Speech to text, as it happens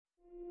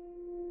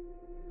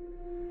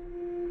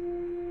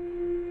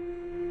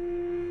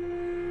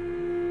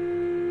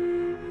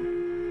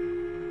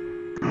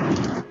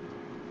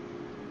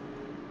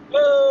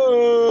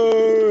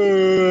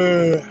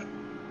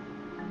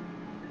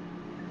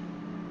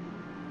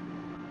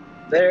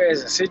there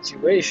is a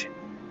situation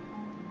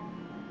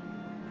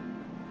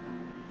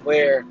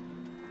where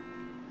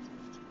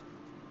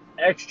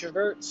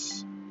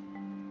extroverts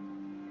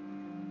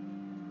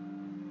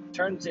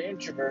turn to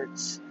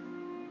introverts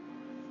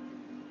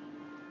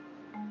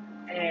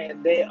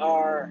and they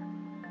are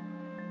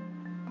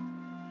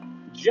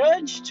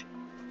judged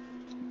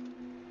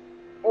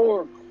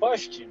or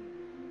questioned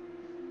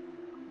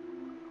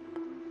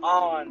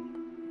on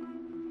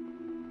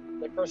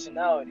their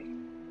personality.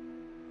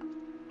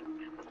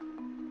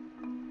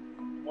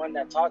 One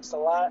that talks a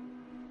lot,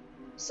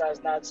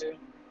 decides not to.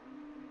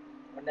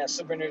 One that's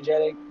super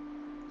energetic,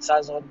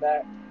 decides to hold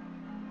back.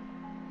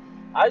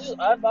 I've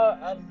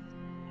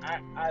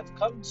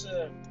come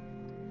to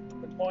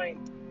the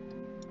point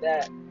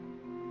that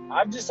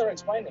I've just started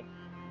explaining.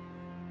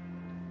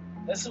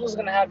 This is what's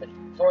gonna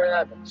happen before it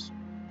happens.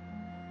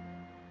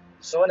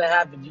 So when it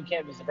happens, you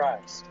can't be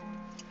surprised.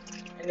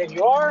 And if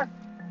you are,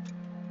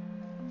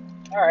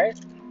 all right.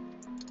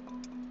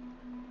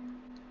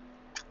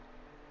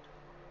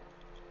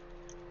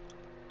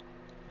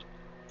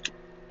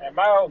 Am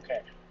I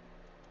okay?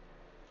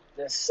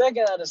 The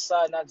second I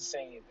decide not to say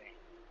anything,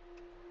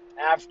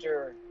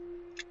 after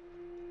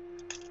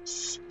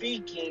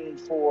speaking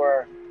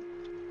for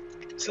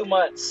 2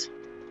 months,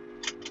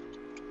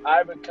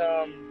 I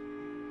become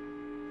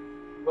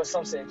what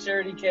some say a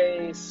charity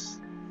case,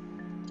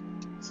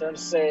 some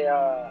say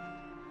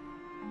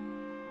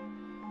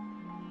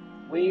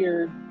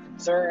weird,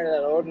 concerned,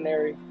 and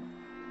ordinary,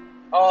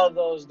 all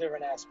those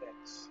different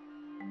aspects.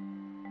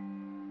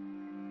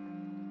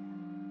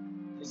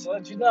 Just to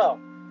let you know,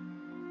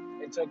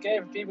 it's okay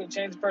for people to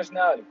change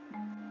personality.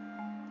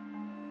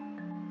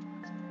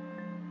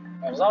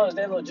 As long as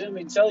they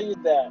legitimately tell you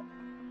that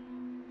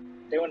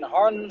they want to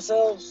harm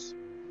themselves,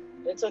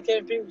 it's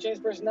okay for people to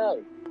change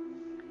personality.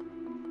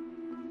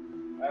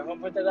 I'm going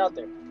to put that out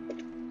there.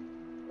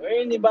 Or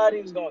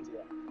anybody who's going through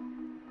that.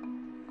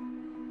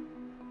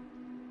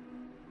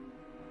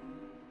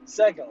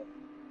 Secondly,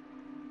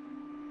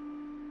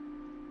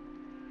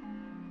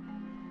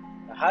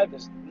 the hype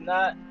is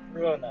not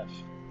real enough.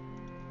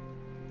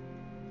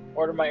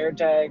 Ordered my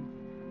AirTag.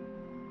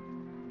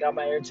 Got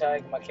my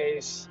AirTag in my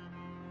case.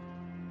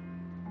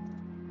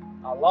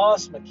 I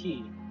lost my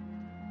key.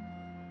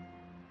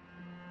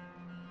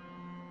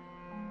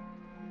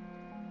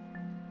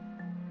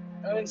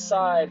 I'm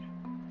inside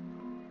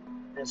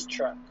this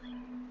truck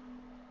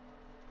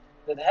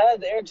that had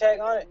the AirTag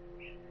on it.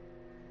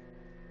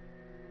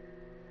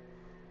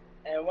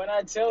 And when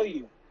I tell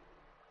you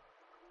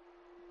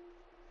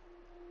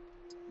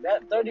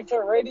that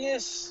 30-foot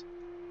radius,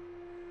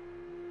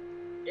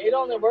 it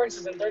only works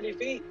within 30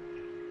 feet.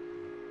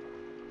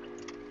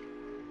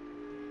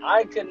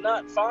 I could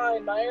not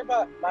find my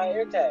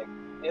AirTag.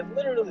 It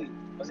literally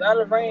was out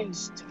of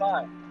range to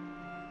find.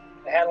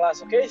 It had a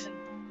last location.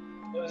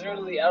 It was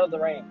literally out of the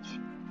range.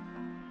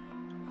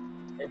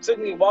 It took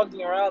me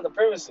walking around the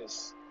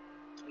premises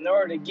in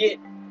order to get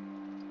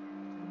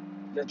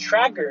the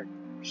tracker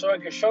so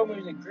it could show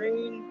me the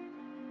green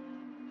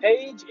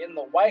page and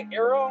the white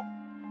arrow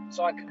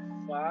so I could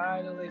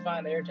finally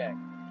find the AirTag.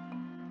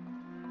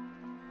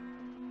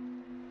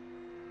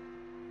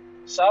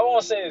 So I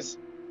won't say it's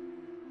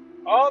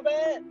all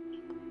bad,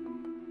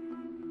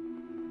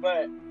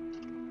 but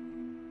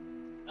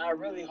I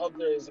really hope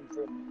there is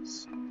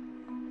improvements.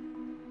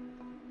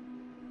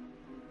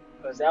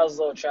 Because that was a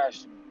little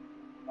trash to me.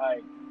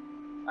 Like,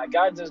 I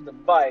got this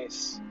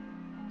device,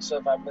 so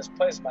if I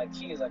misplace my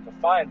keys, I can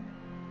find them.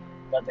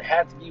 But they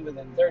have to be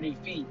within 30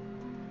 feet.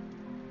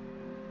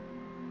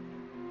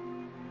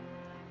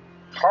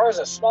 Cars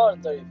are smaller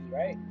than 30 feet,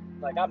 right?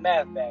 Like, I'm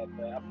math bad,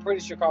 but I'm pretty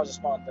sure cars are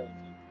smaller than 30 feet.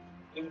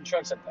 Even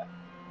trucks like that.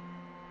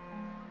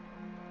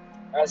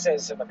 I said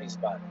it's in my piece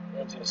about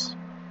it.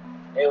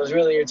 It was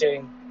really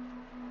irritating.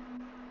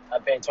 I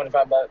paid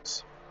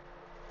 $25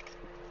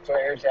 for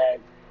an AirTag.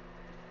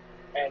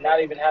 And not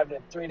even having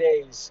it 3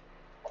 days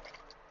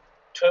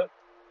took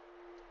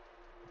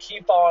key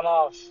falling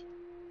off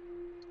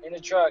in the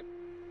truck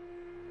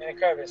in a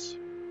crevice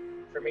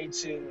for me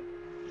to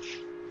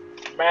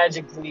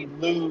magically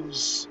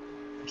lose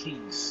the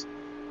keys.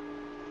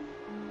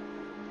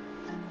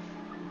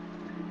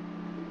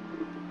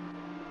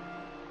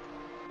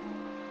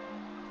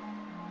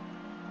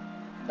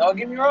 Don't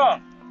get me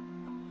wrong.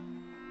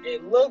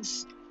 It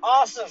looks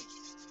awesome.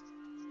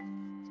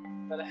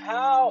 But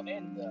how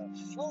in the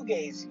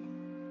fugazi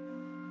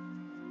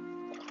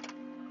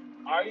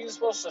are you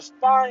supposed to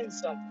find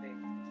something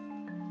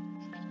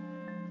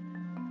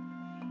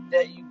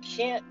that you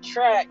can't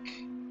track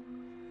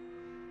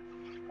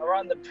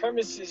around the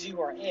premises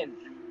you are in?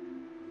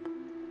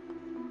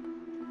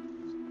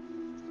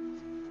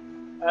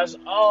 That's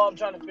all I'm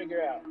trying to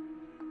figure out.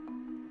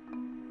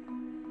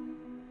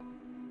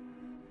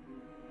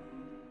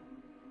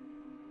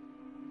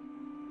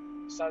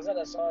 Besides that,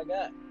 that's all I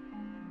got.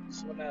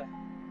 Just want to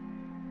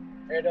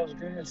air those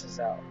grievances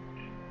out.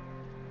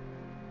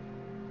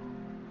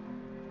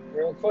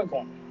 Real quick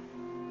one.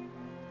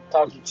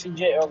 Talking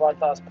TJ Over Our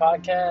Thoughts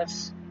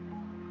podcast.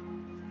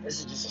 This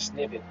is just a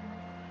snippet.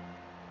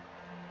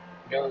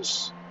 It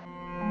was